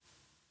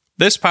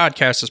This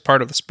podcast is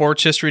part of the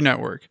Sports History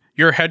Network,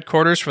 your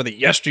headquarters for the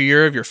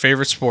yesteryear of your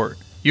favorite sport.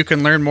 You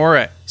can learn more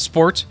at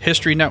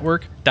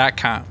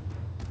sportshistorynetwork.com.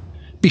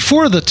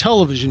 Before the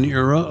television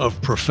era of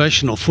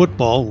professional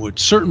football would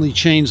certainly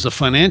change the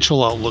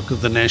financial outlook of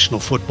the National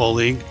Football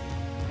League,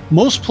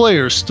 most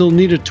players still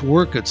needed to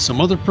work at some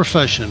other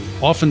profession,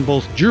 often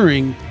both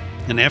during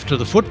and after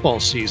the football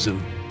season.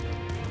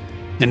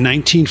 In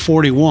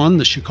 1941,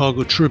 the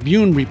Chicago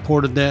Tribune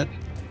reported that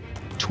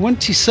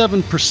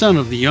 27%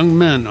 of the young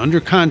men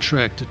under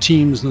contract to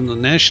teams in the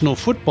National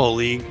Football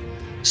League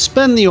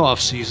spend the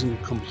off-season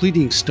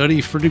completing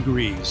study for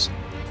degrees.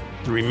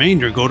 The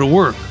remainder go to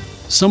work,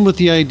 some with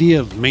the idea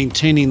of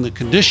maintaining the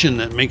condition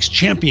that makes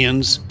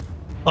champions,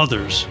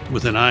 others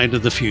with an eye to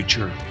the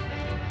future.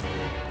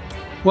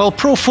 While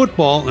pro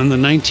football in the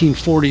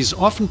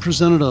 1940s often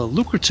presented a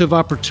lucrative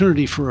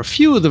opportunity for a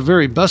few of the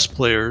very best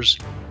players,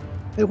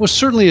 it was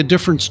certainly a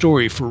different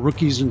story for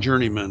rookies and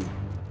journeymen.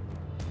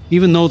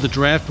 Even though the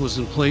draft was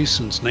in place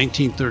since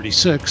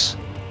 1936,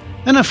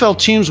 NFL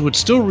teams would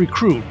still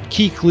recruit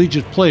key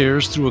collegiate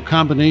players through a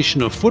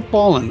combination of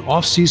football and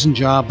off-season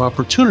job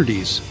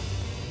opportunities.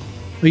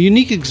 A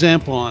unique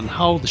example on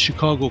how the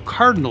Chicago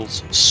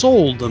Cardinals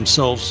sold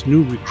themselves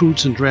new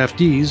recruits and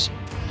draftees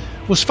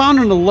was found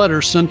in a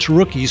letter sent to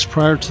rookies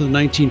prior to the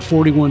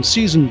 1941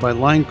 season by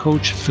line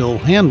coach Phil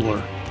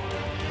Handler.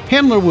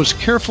 Handler was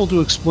careful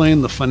to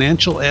explain the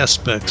financial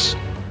aspects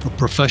of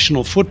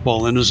professional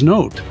football in his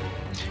note.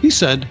 He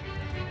said,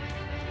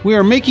 "We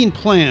are making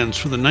plans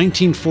for the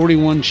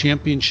 1941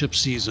 championship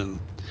season.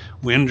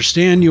 We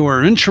understand you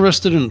are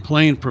interested in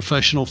playing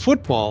professional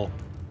football.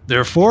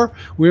 Therefore,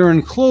 we are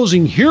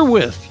enclosing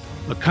herewith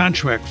a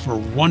contract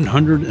for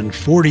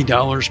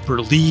 $140 per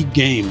league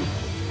game.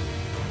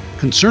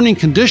 Concerning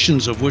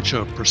conditions of which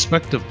a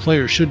prospective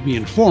player should be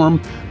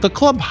informed, the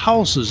club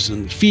houses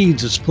and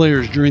feeds its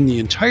players during the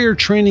entire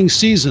training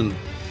season.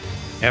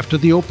 After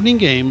the opening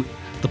game,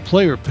 the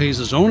player pays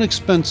his own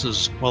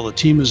expenses while the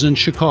team is in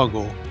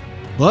Chicago.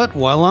 But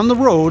while on the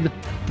road,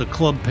 the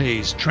club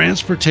pays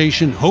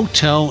transportation,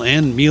 hotel,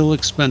 and meal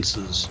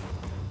expenses.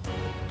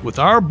 With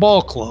our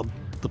ball club,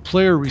 the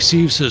player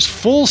receives his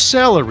full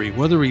salary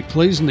whether he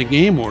plays in the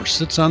game or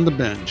sits on the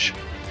bench.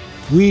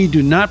 We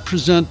do not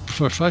present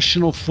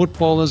professional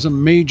football as a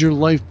major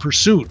life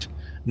pursuit,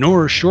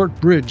 nor a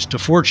short bridge to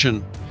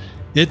fortune.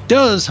 It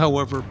does,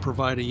 however,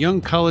 provide a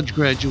young college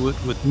graduate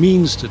with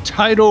means to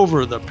tide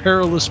over the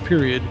perilous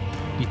period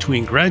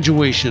between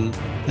graduation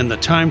and the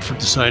time for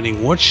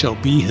deciding what shall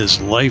be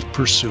his life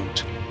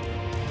pursuit."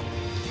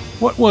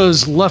 What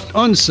was left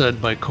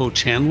unsaid by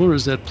Coach Handler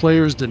is that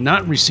players did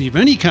not receive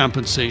any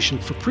compensation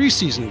for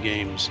preseason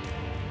games.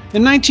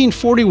 In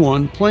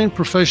 1941, playing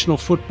professional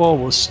football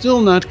was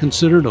still not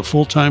considered a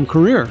full-time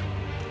career.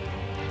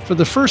 For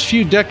the first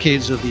few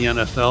decades of the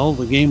NFL,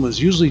 the game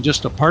was usually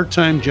just a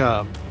part-time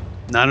job,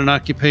 not an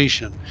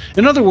occupation.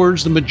 In other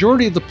words, the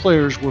majority of the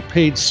players were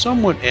paid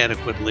somewhat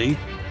adequately,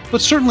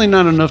 but certainly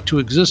not enough to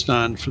exist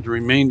on for the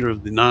remainder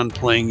of the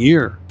non-playing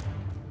year.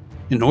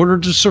 In order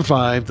to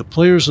survive, the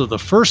players of the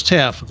first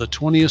half of the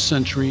 20th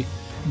century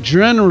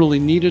generally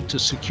needed to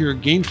secure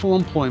gainful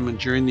employment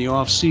during the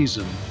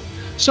off-season.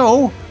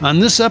 So, on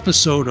this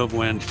episode of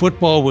When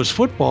Football Was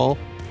Football,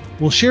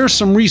 we'll share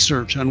some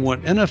research on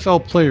what NFL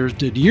players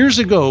did years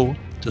ago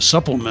to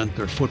supplement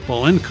their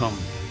football income.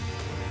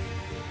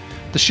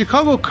 The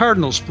Chicago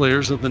Cardinals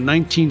players of the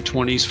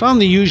 1920s found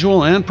the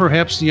usual and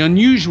perhaps the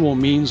unusual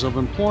means of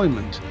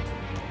employment.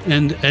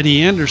 And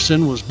Eddie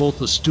Anderson was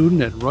both a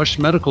student at Rush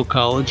Medical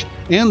College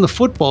and the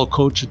football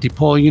coach at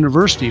DePaul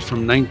University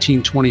from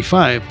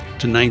 1925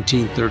 to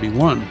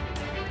 1931.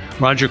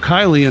 Roger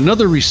Kiley,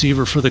 another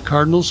receiver for the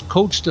Cardinals,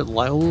 coached at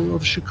Loyola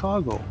of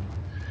Chicago.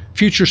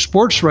 Future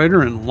sports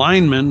writer and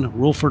lineman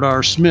Wilford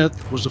R.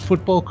 Smith was a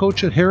football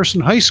coach at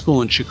Harrison High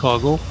School in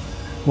Chicago,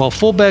 while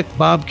fullback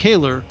Bob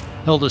Kaler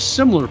held a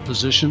similar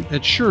position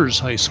at Schurz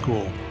High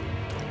School.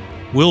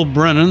 Will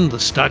Brennan, the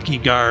stocky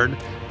guard,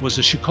 was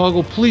a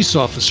Chicago police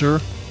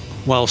officer,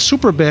 while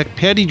superback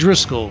Patty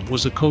Driscoll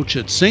was a coach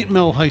at St.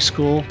 Mel High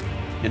School,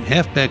 and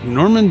halfback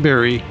Norman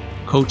Berry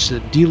coached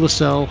at De La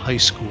Salle High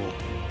School.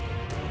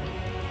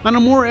 On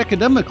a more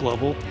academic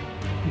level,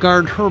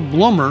 guard Herb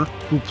Blummer,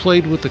 who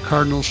played with the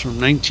Cardinals from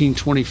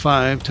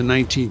 1925 to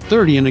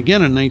 1930 and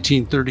again in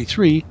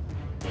 1933,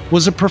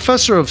 was a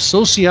professor of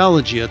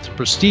sociology at the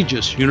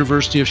prestigious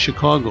University of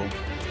Chicago.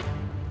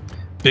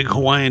 Big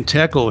Hawaiian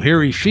tackle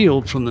Harry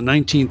Field from the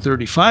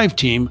 1935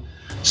 team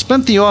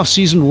spent the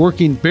offseason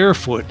working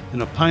barefoot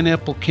in a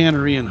pineapple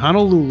cannery in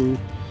Honolulu,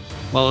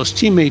 while his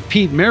teammate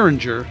Pete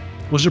Maringer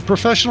was a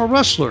professional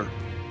wrestler.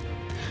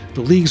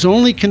 The league's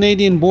only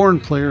Canadian-born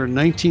player in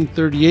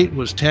 1938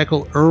 was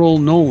tackle Earl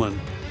Nolan,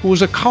 who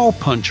was a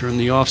cowpuncher in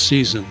the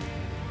offseason.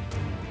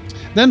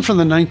 Then from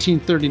the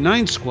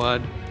 1939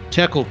 squad,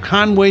 tackle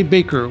Conway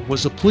Baker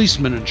was a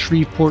policeman in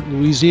Shreveport,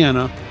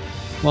 Louisiana,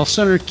 while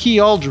center Key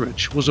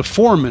Aldrich was a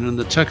foreman in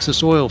the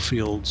Texas oil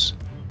fields.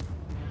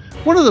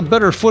 One of the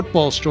better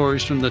football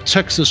stories from the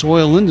Texas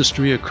oil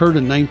industry occurred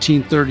in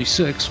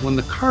 1936 when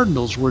the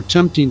Cardinals were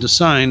attempting to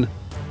sign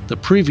the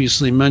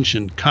previously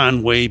mentioned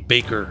Conway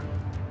Baker.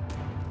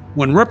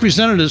 When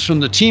representatives from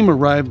the team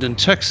arrived in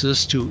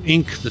Texas to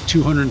ink the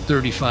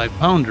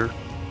 235-pounder,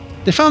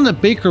 they found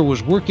that Baker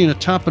was working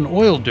atop an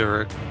oil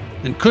derrick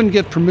and couldn't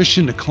get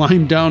permission to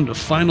climb down to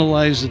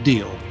finalize the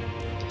deal.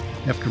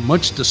 After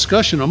much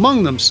discussion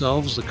among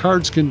themselves, the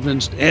Cards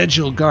convinced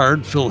Agile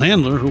guard Phil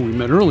Handler, who we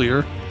met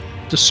earlier,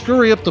 to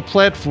scurry up the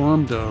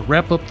platform to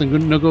wrap up the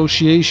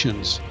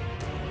negotiations.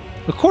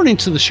 According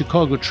to the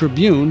Chicago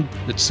Tribune,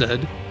 it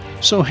said,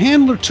 so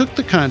Handler took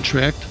the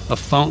contract, a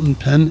fountain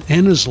pen,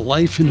 and his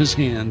life in his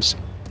hands,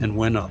 and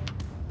went up.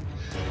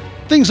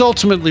 Things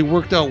ultimately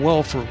worked out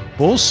well for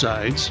both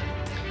sides,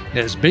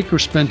 as Baker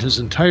spent his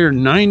entire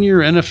 9-year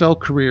NFL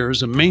career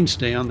as a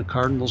mainstay on the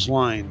Cardinals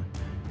line.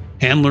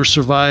 Handler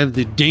survived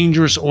the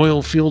dangerous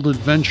oil field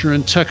adventure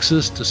in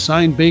Texas to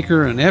sign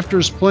Baker, and after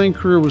his playing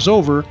career was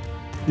over,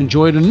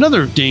 enjoyed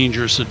another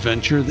dangerous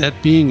adventure,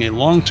 that being a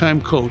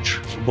longtime coach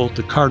for both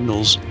the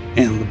Cardinals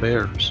and the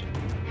Bears.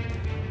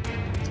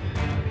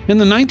 In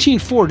the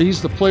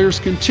 1940s, the players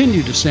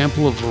continued to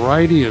sample a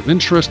variety of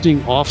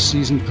interesting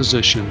off-season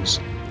positions.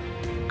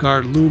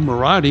 Guard Lou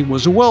Marotti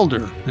was a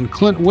welder, and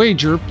Clint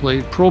Wager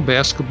played pro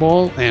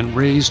basketball and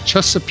raised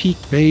Chesapeake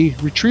Bay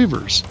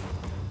retrievers.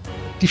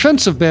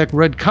 Defensive back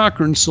Red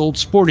Cochran sold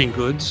sporting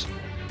goods,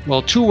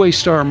 while two-way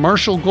star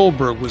Marshall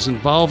Goldberg was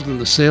involved in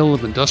the sale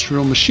of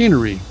industrial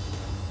machinery.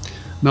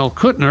 Mel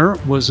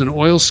Kuttner was an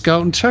oil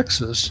scout in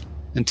Texas,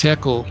 and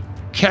tackle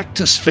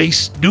Cactus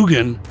Face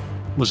Dugan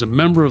was a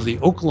member of the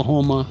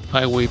Oklahoma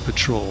Highway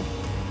Patrol.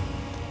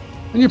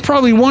 And you're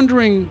probably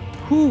wondering,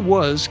 who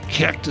was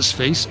Cactus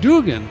Face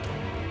Dugan?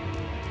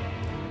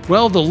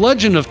 Well, the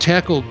legend of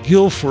tackle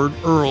Guilford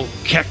Earl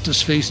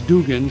Cactus Face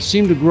Dugan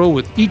seemed to grow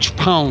with each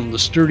pound the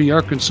sturdy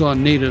Arkansas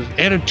native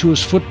added to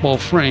his football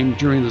frame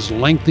during his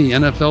lengthy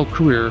NFL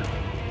career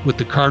with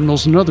the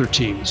Cardinals and other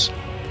teams.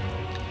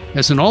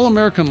 As an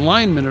All-American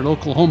lineman at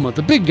Oklahoma,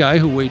 the big guy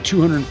who weighed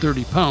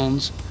 230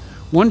 pounds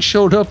once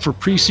showed up for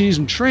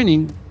preseason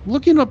training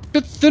looking a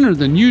bit thinner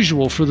than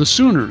usual for the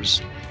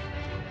Sooners.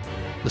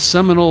 The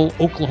Seminole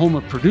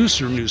Oklahoma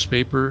Producer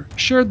newspaper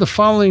shared the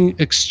following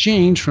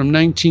exchange from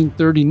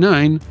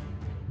 1939,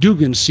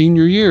 Dugan's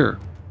senior year.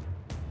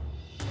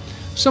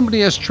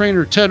 Somebody asked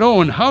trainer Ted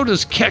Owen, how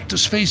does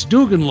Cactus Face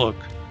Dugan look?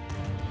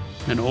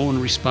 And Owen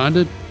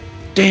responded,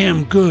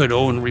 damn good,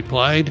 Owen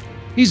replied.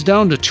 He's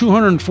down to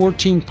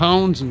 214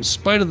 pounds in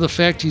spite of the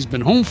fact he's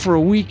been home for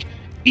a week,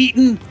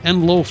 eating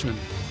and loafing.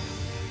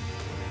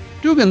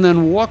 Dugan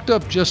then walked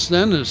up just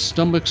then, his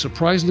stomach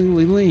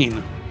surprisingly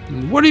lean.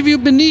 And what have you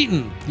been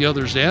eating? The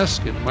others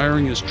asked,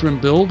 admiring his trim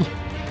build.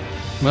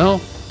 Well,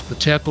 the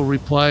tackle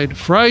replied,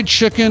 fried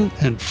chicken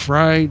and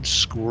fried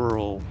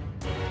squirrel.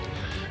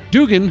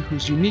 Dugan,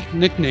 whose unique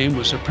nickname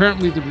was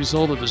apparently the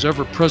result of his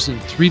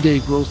ever-present 3-day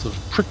growth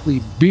of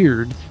prickly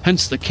beard,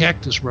 hence the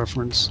cactus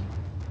reference,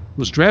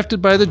 was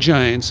drafted by the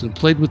Giants and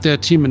played with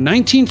that team in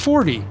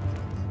 1940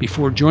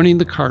 before joining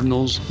the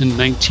Cardinals in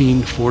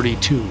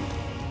 1942.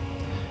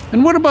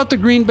 And what about the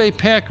Green Bay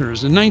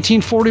Packers? In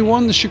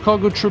 1941, the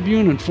Chicago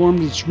Tribune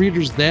informed its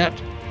readers that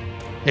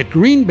at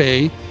Green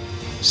Bay,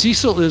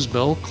 Cecil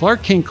Isbell,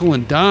 Clark Hinkle,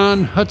 and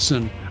Don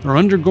Hudson are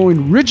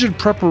undergoing rigid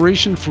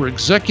preparation for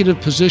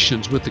executive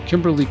positions with the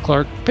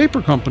Kimberly-Clark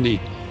Paper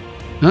Company.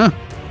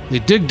 They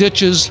dig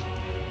ditches,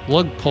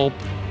 lug pulp,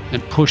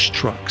 and push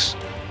trucks.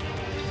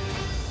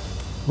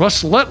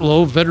 Russ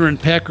Letlow, veteran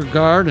Packer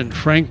guard, and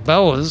Frank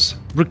Bellas,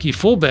 rookie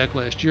fullback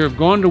last year, have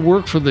gone to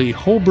work for the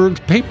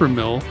Hoburg Paper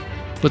Mill,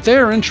 but they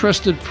are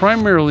interested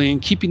primarily in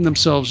keeping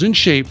themselves in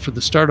shape for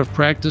the start of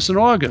practice in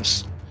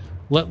August.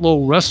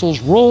 Letlow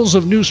wrestles rolls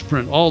of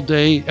newsprint all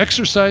day,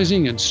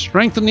 exercising and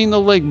strengthening the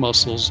leg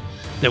muscles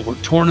that were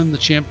torn in the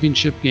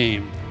championship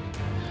game.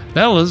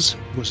 Bellas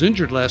was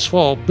injured last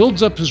fall,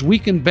 builds up his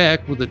weakened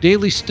back with a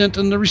daily stint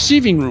in the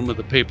receiving room of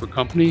the paper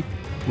company,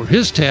 where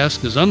his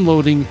task is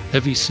unloading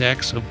heavy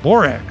sacks of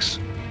borax.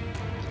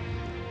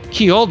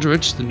 Key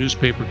Aldrich, the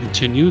newspaper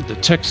continued, the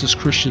Texas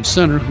Christian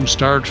center who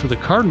starred for the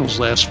Cardinals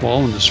last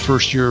fall in his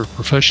first year of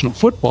professional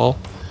football,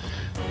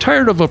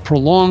 tired of a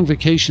prolonged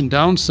vacation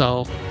down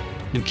south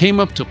and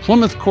came up to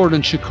Plymouth Court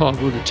in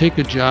Chicago to take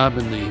a job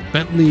in the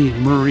Bentley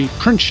Murray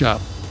print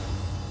shop.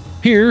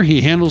 Here,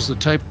 he handles the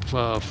type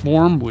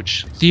form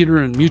which theater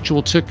and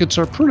mutual tickets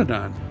are printed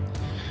on.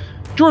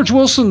 George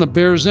Wilson, the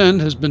Bears' end,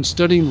 has been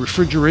studying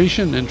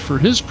refrigeration, and for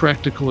his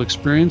practical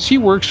experience, he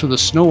works for the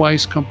Snow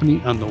Ice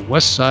Company on the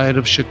west side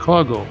of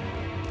Chicago.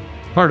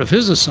 Part of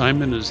his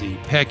assignment is the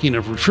packing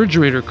of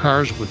refrigerator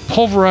cars with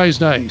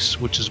pulverized ice,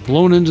 which is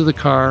blown into the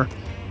car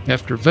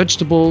after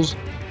vegetables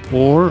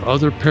or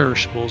other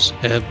perishables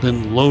have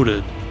been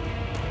loaded.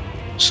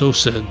 So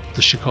said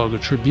the Chicago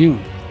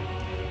Tribune.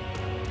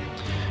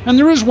 And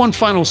there is one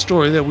final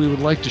story that we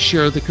would like to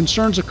share that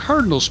concerns a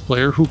Cardinals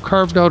player who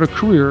carved out a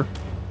career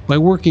by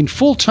working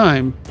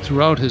full-time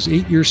throughout his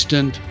 8-year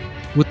stint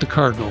with the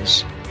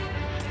Cardinals.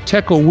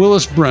 Tackle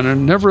Willis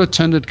Brennan never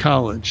attended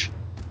college.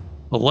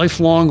 A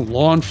lifelong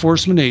law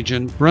enforcement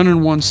agent,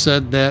 Brennan once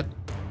said that,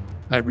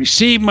 I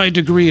received my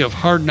degree of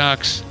hard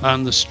knocks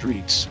on the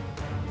streets.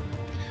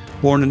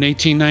 Born in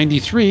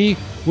 1893,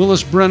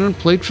 Willis Brennan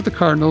played for the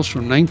Cardinals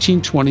from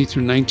 1920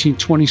 through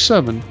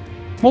 1927,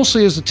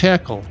 mostly as a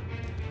tackle.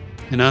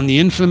 And on the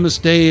infamous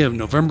day of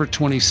November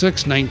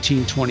 26,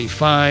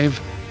 1925,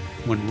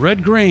 when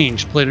Red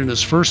Grange played in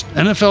his first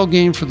NFL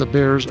game for the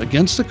Bears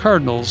against the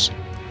Cardinals,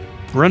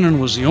 Brennan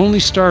was the only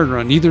starter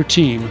on either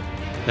team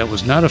that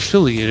was not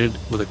affiliated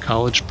with a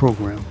college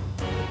program.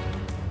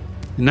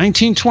 In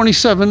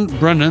 1927,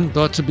 Brennan,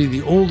 thought to be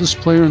the oldest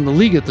player in the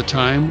league at the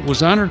time,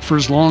 was honored for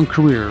his long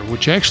career,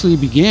 which actually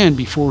began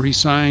before he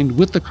signed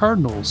with the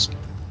Cardinals.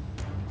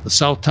 The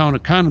Southtown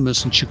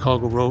Economist in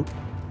Chicago wrote,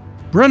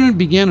 Brennan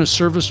began his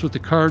service with the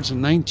Cards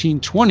in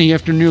 1920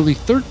 after nearly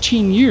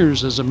 13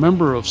 years as a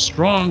member of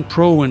strong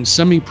pro and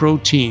semi-pro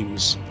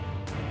teams.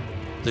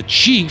 The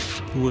chief,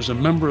 who was a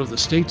member of the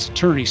state's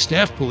attorney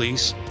staff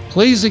police,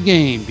 plays the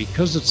game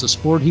because it's a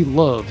sport he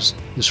loves,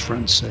 his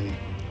friends say.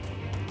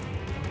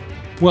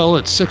 Well,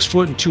 at 6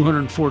 foot and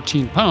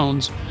 214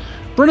 pounds,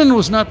 Brennan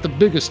was not the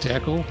biggest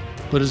tackle,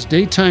 but his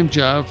daytime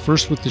job,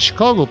 first with the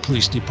Chicago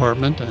Police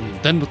Department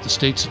and then with the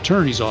state's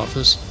attorney's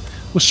office,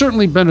 was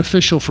certainly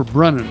beneficial for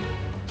Brennan,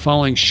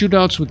 following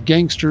shootouts with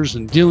gangsters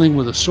and dealing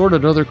with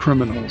assorted other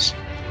criminals.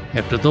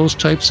 After those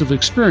types of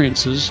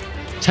experiences,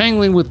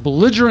 tangling with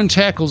belligerent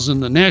tackles in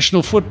the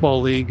National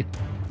Football League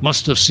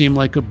must have seemed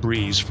like a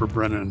breeze for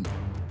Brennan.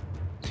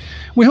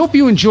 We hope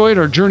you enjoyed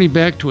our journey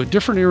back to a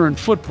different era in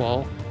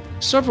football,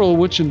 several of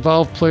which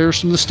involved players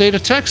from the state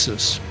of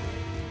Texas.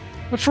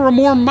 But for a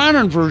more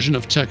modern version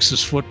of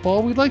Texas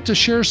football, we'd like to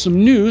share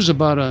some news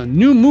about a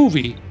new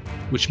movie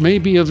which may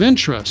be of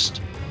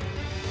interest.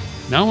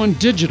 Now on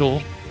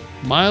digital,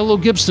 Milo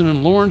Gibson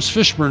and Lawrence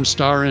Fishburne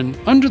star in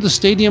Under the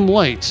Stadium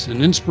Lights,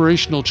 an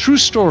inspirational true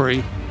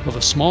story of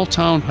a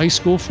small-town high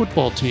school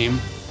football team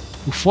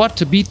who fought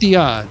to beat the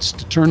odds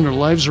to turn their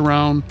lives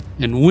around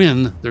and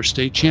win their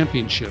state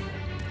championship.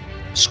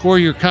 Score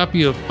your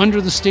copy of Under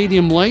the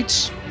Stadium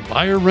Lights,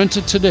 buy or rent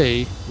it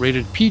today,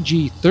 rated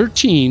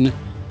PG-13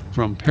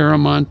 from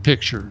Paramount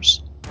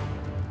Pictures.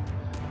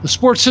 The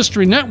Sports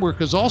History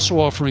Network is also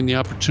offering the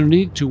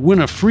opportunity to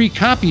win a free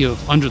copy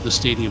of Under the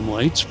Stadium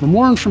Lights. For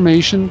more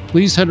information,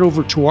 please head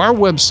over to our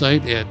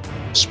website at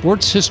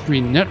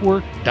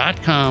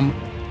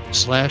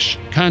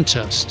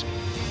sportshistorynetwork.com/contest.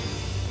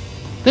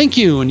 Thank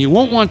you, and you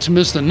won't want to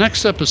miss the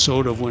next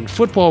episode of When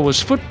Football Was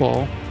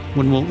Football,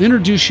 when we'll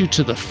introduce you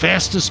to the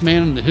fastest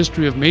man in the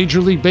history of Major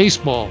League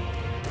Baseball,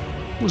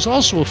 who was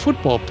also a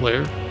football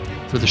player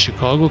for the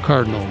Chicago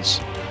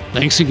Cardinals.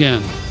 Thanks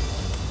again.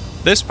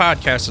 This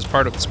podcast is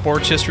part of the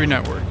Sports History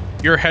Network,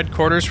 your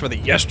headquarters for the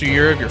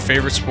yesteryear of your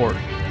favorite sport.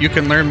 You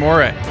can learn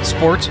more at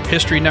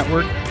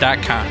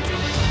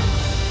sportshistorynetwork.com.